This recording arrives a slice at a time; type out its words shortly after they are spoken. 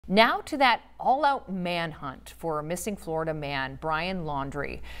Now to that all-out manhunt for a missing Florida man, Brian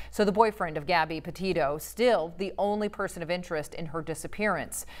Laundrie. So the boyfriend of Gabby Petito, still the only person of interest in her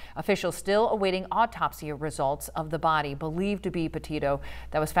disappearance. Officials still awaiting autopsy results of the body believed to be Petito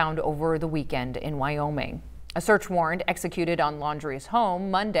that was found over the weekend in Wyoming. A search warrant executed on Laundrie's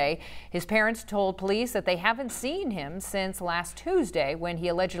home Monday. His parents told police that they haven't seen him since last Tuesday when he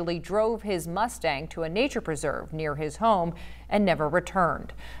allegedly drove his Mustang to a nature preserve near his home and never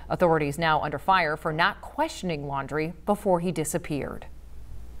returned. Authorities now under fire for not questioning Laundrie before he disappeared.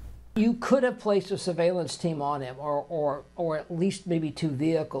 You could have placed a surveillance team on him or at least maybe 2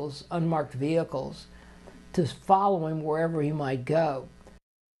 vehicles, unmarked vehicles, to follow him wherever he might go.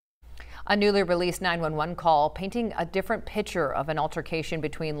 A newly released 911 call painting a different picture of an altercation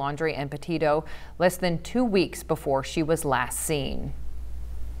between Laundrie and Petito less than 2 weeks before she was last seen.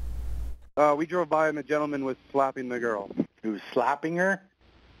 We drove by and the gentleman was slapping the girl. He was slapping her?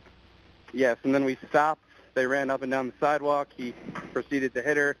 Yes, and then we stopped. They ran up and down the sidewalk. He proceeded to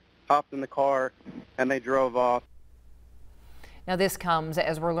hit her, hopped in the car, and they drove off. Now this comes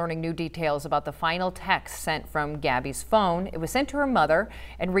as we're learning new details about the final text sent from Gabby's phone. It was sent to her mother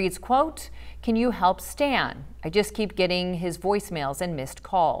and reads, quote, "Can you help Stan? I just keep getting his voicemails and missed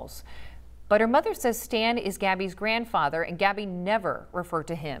calls." But her mother says Stan is Gabby's grandfather and Gabby never referred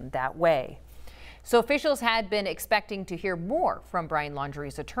to him that way. So officials had been expecting to hear more from Brian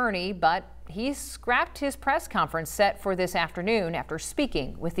Laundrie's attorney, but he scrapped his press conference set for this afternoon after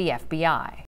speaking with the FBI.